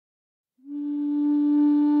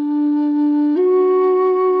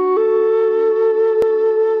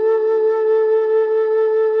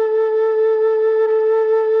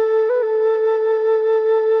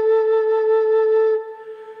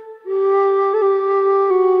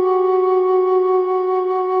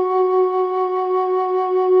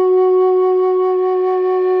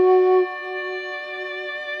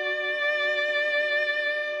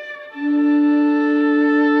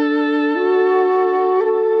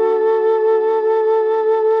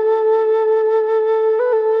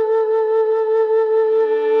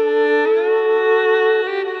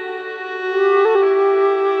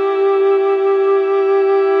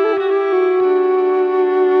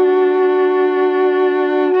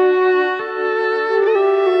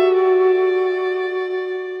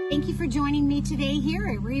Thank you for joining me today here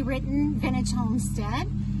at Re-Ritten Vintage Homestead,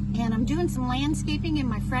 and I'm doing some landscaping in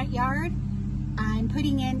my front yard. I'm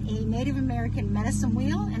putting in a Native American medicine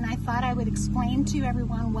wheel, and I thought I would explain to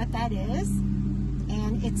everyone what that is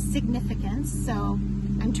and its significance. So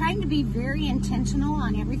I'm trying to be very intentional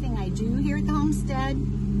on everything I do here at the homestead.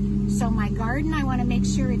 So my garden, I want to make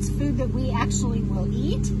sure it's food that we actually will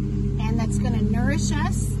eat and that's going to nourish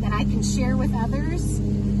us, that I can share with others,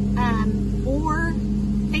 or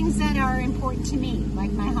things that are important to me, like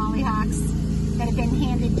my hollyhocks that have been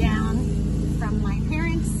handed down from my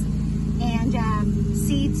parents, and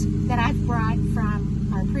seeds that I've brought from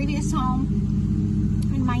our previous home,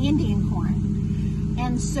 and my Indian corn.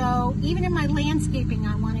 And so even in my landscaping,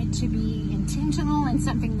 I want it to be intentional and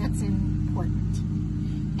something that's important.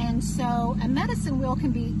 And so a medicine wheel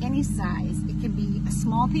can be any size. It can be a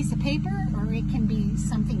small piece of paper, or it can be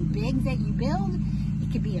something big that you build.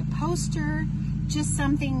 It could be a poster, just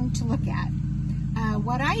something to look at.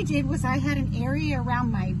 What I did was I had an area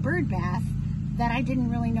around my bird bath that I didn't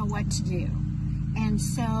really know what to do. And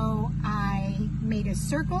so I made a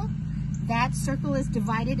circle. That circle is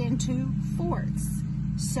divided into fourths.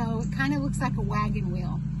 So it kind of looks like a wagon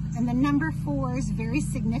wheel. And the number 4 is very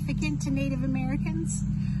significant to Native Americans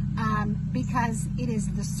because it is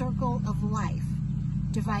the circle of life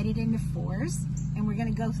divided into 4s. And we're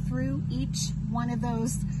going to go through each one of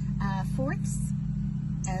those fourths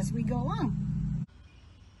as we go along.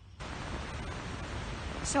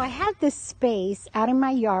 So I had this space out in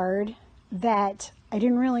my yard that I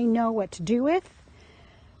didn't really know what to do with,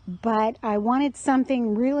 but I wanted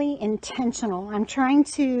something really intentional. I'm trying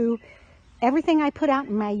to, everything I put out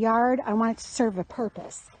in my yard, I want it to serve a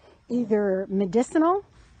purpose, either medicinal,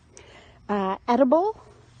 edible,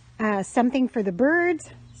 something for the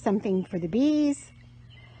birds, something for the bees,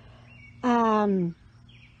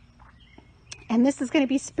 and this is going to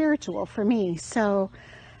be spiritual for me. So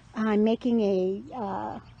I'm making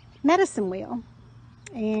a medicine wheel,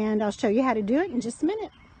 and I'll show you how to do it in just a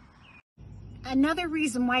minute. Another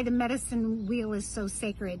reason why the medicine wheel is so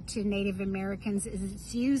sacred to Native Americans is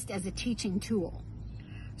it's used as a teaching tool.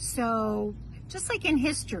 So just like in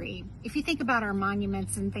history, if you think about our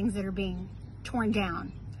monuments and things that are being torn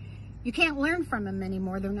down, you can't learn from them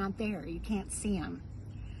anymore. They're not there. You can't see them.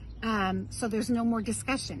 So there's no more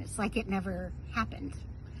discussion. It's like it never happened.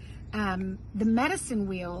 The medicine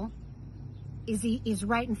wheel is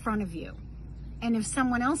right in front of you. And if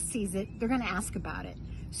someone else sees it, they're going to ask about it.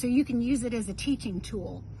 So you can use it as a teaching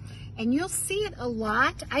tool. And you'll see it a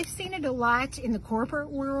lot. I've seen it a lot in the corporate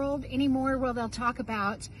world anymore, where they'll talk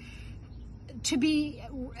about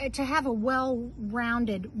to have a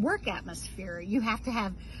well-rounded work atmosphere, you have to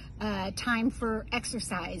have time for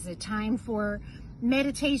exercise, a time for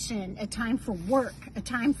meditation, a time for work, a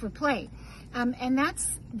time for play. And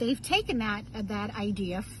they've taken that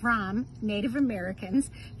idea from Native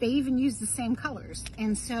Americans. They even use the same colors.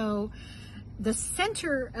 And so the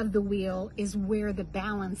center of the wheel is where the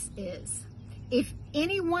balance is. If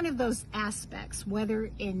any one of those aspects,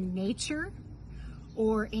 whether in nature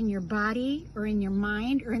or in your body or in your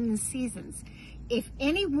mind or in the seasons, if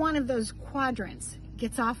any one of those quadrants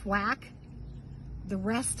gets off whack, the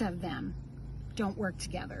rest of them don't work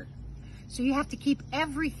together. So you have to keep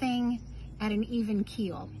everything at an even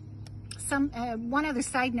keel. One other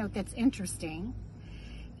side note that's interesting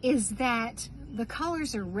is that the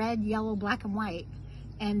colors are red, yellow, black, and white,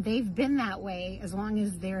 and they've been that way as long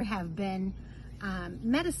as there have been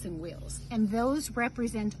medicine wheels, and those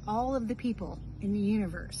represent all of the people in the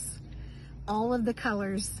universe, all of the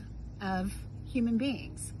colors of human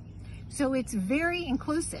beings. So it's very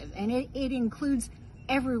inclusive, and it includes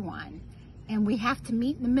everyone, and we have to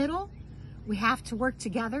meet in the middle. We have to work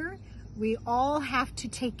together. We all have to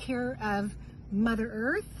take care of Mother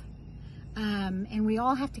Earth, and we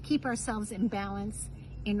all have to keep ourselves in balance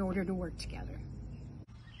in order to work together.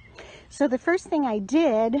 So the first thing I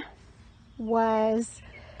did was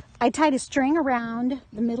I tied a string around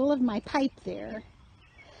the middle of my pipe there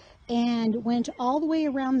and went all the way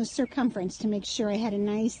around the circumference to make sure I had a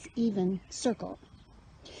nice even circle.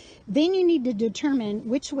 Then you need to determine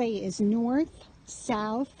which way is north,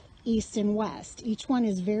 south, east, and west. Each one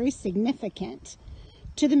is very significant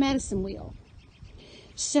to the medicine wheel.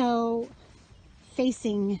 So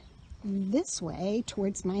facing this way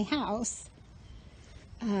towards my house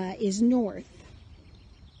is north.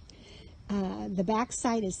 The back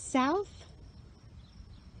side is south.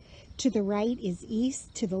 To the right is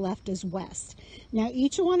east. To the left is west. Now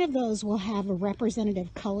each one of those will have a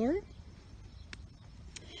representative color.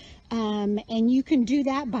 And you can do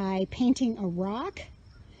that by painting a rock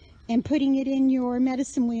and putting it in your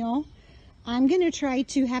medicine wheel. I'm going to try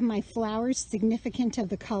to have my flowers significant of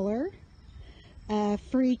the color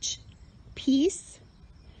for each piece.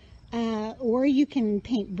 Or you can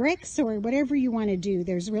paint bricks or whatever you want to do.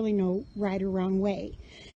 There's really no right or wrong way.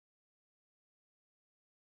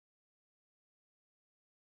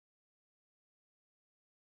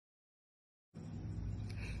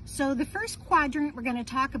 So the first quadrant we're going to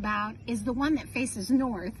talk about is the one that faces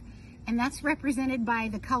north, and that's represented by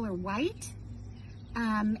the color white.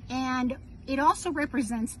 And it also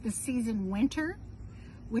represents the season winter,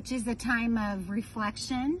 which is a time of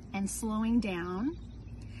reflection and slowing down.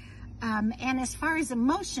 And as far as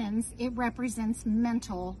emotions, it represents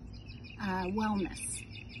mental wellness.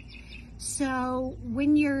 So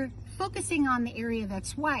when you're focusing on the area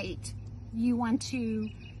that's white, you want to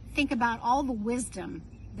think about all the wisdom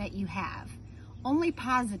that you have. Only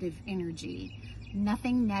positive energy,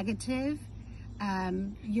 nothing negative.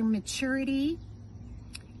 Your maturity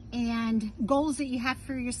and goals that you have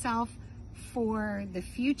for yourself for the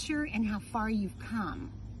future and how far you've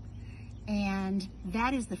come. And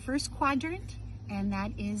that is the first quadrant, and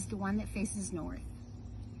that is the one that faces north.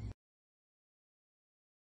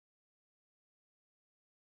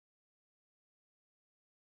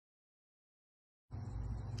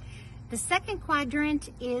 The second quadrant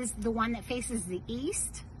is the one that faces the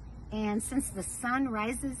east, and since the sun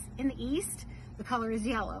rises in the east, the color is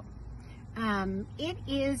yellow. It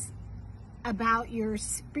is about your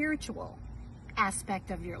spiritual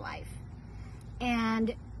aspect of your life.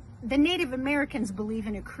 And the Native Americans believe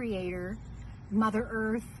in a creator, Mother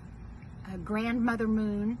Earth, a grandmother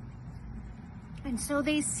moon. And so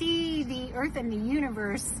they see the earth and the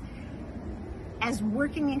universe as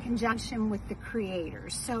working in conjunction with the creator.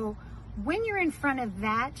 So when you're in front of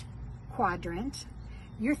that quadrant,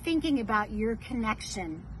 you're thinking about your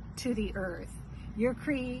connection to the earth, your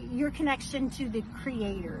connection to the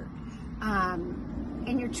creator,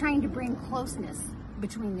 and you're trying to bring closeness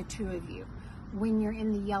between the two of you when you're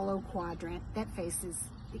in the yellow quadrant that faces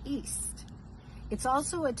the east. It's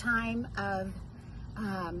also a time of,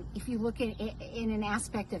 if you look at it in an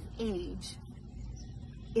aspect of age,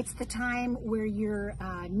 it's the time where you're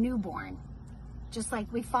newborn, just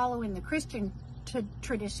like we follow in the Christian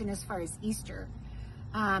tradition as far as Easter.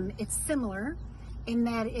 It's similar in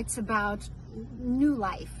that it's about new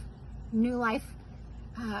life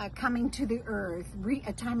coming to the earth,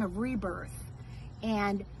 a time of rebirth.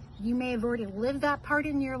 And you may have already lived that part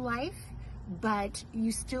in your life, but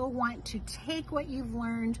you still want to take what you've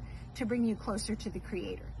learned to bring you closer to the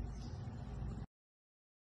Creator.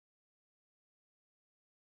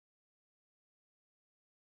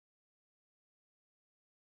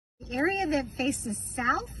 The area that faces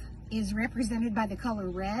south is represented by the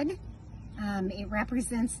color red. It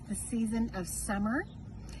represents the season of summer.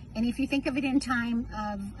 And if you think of it in time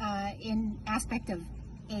of, in aspect of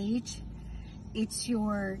age, it's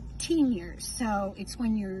your teen years. So it's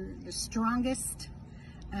when you're the strongest,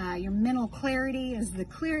 your mental clarity is the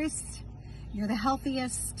clearest, you're the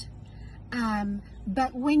healthiest.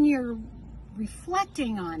 But when you're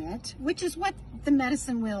reflecting on it, which is what the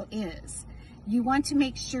medicine wheel is, you want to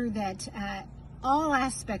make sure that all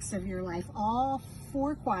aspects of your life, all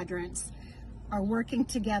 4 quadrants, are working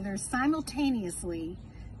together simultaneously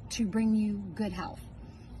to bring you good health.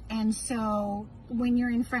 And so when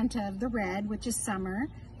you're in front of the red, which is summer,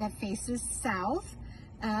 that faces south,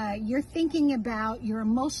 you're thinking about your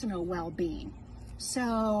emotional well-being.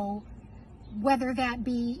 So whether that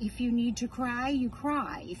be if you need to cry, you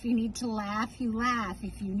cry. If you need to laugh, you laugh.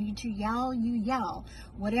 If you need to yell, you yell.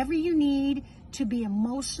 Whatever you need to be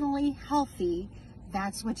emotionally healthy,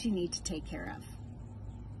 that's what you need to take care of.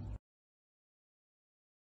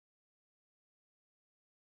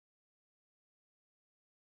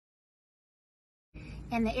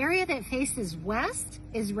 And the area that faces west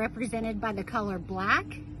is represented by the color black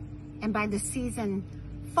and by the season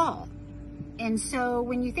fall. And so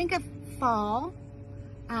when you think of fall,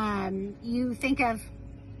 you think of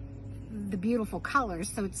the beautiful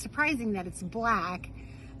colors. So it's surprising that it's black,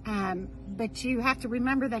 but you have to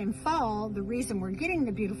remember that in fall, the reason we're getting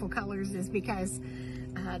the beautiful colors is because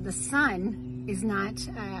the sun is not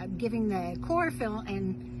giving the chlorophyll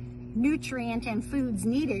and nutrient and foods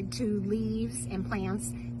needed to leaves and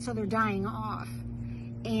plants, so they're dying off.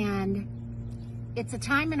 And it's a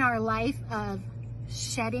time in our life of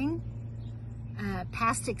shedding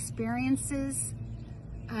past experiences,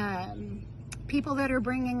 people that are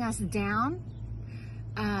bringing us down,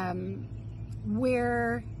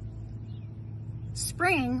 where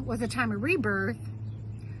spring was a time of rebirth,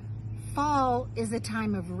 fall is a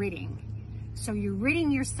time of ridding. So you're ridding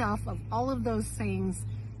yourself of all of those things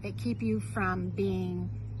that keep you from being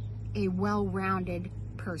a well-rounded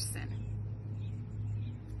person.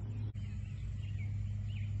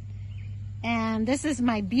 And this is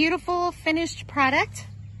my beautiful finished product,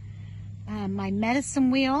 my medicine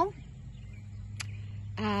wheel.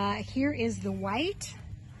 Here is the white.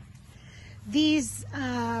 These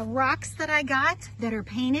rocks that I got that are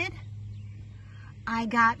painted, I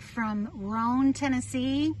got from Roane,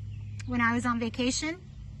 Tennessee when I was on vacation.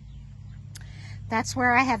 That's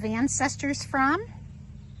where I have ancestors from.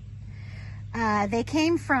 They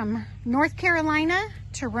came from North Carolina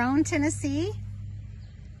to Roane, Tennessee.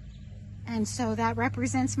 And so that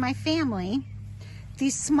represents my family.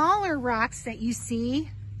 These smaller rocks that you see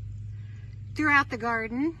throughout the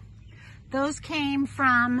garden, those came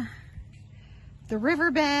from the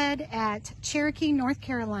riverbed at Cherokee, North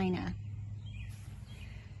Carolina.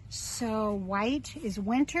 So white is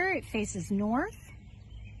winter, it faces north.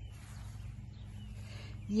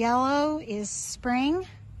 Yellow is spring,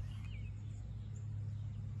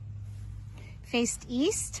 faced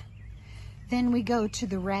east. Then we go to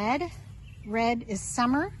the red. Red is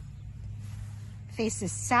summer,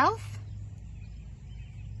 faces south.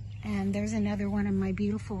 And there's another one of my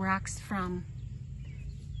beautiful rocks from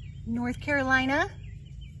North Carolina.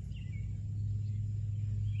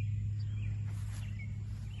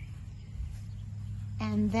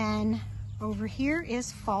 And then over here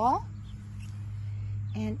is fall,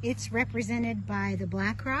 and it's represented by the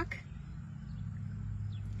black rock.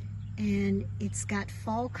 And it's got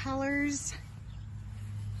fall colors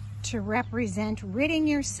to represent ridding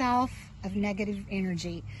yourself of negative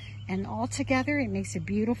energy. And all together it makes a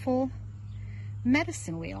beautiful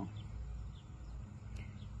medicine wheel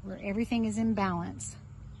where everything is in balance.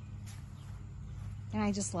 And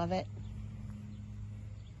I just love it.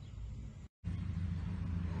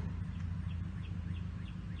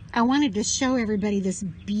 I wanted to show everybody this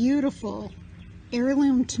beautiful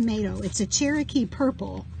heirloom tomato. It's a Cherokee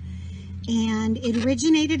purple, and it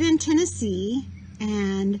originated in Tennessee.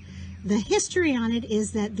 And the history on it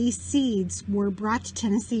is that these seeds were brought to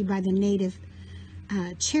Tennessee by the native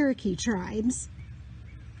Cherokee tribes.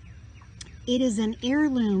 It is an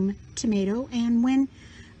heirloom tomato, and when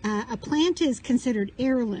a plant is considered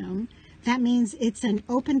heirloom, that means it's an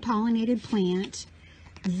open pollinated plant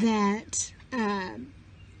that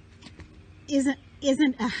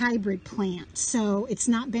isn't a hybrid plant. So it's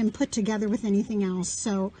not been put together with anything else.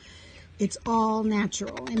 So it's all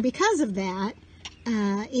natural. And because of that,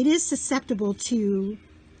 it is susceptible to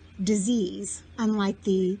disease, unlike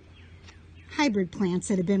the hybrid plants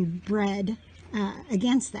that have been bred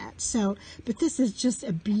against that. So, but this is just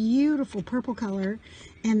a beautiful purple color,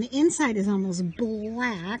 and the inside is almost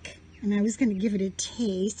black. And I was going to give it a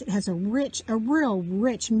taste. It has a real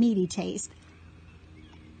rich, meaty taste.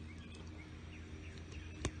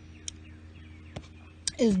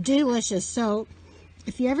 It's delicious. So,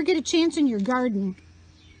 if you ever get a chance in your garden,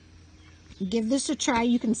 give this a try.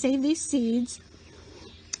 You can save these seeds,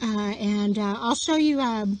 and I'll show you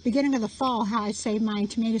beginning of the fall how I save my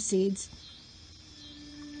tomato seeds.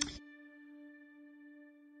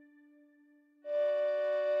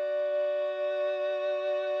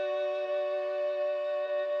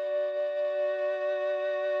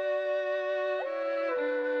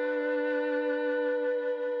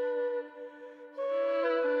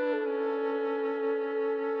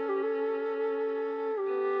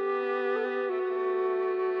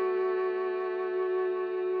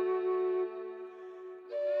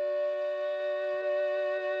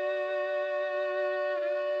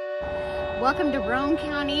 Welcome to Roane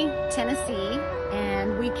County, Tennessee,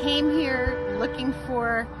 and we came here looking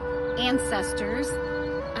for ancestors.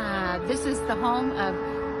 This is the home of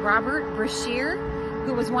Robert Brashear,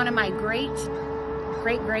 who was one of my great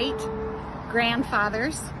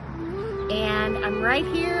grandfathers. And I'm right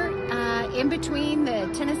here in between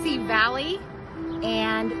the Tennessee Valley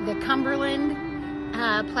and the Cumberland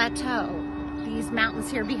Plateau. These mountains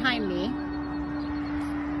here behind me,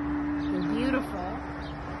 they're beautiful.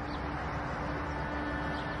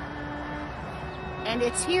 And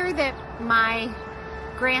it's here that my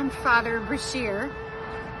grandfather Brashear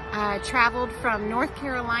traveled from North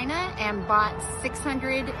Carolina and bought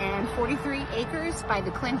 643 acres by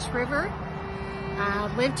the Clinch River.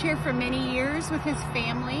 Lived here for many years with his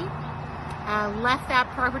family. Left that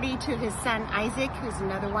property to his son Isaac, who's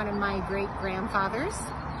another one of my great-grandfathers.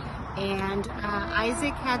 And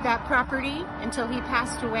Isaac had that property until he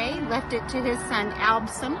passed away, left it to his son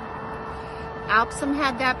Albson. Albson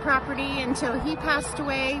had that property until he passed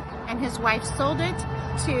away, and his wife sold it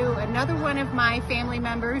to another one of my family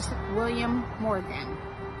members, William Morgan.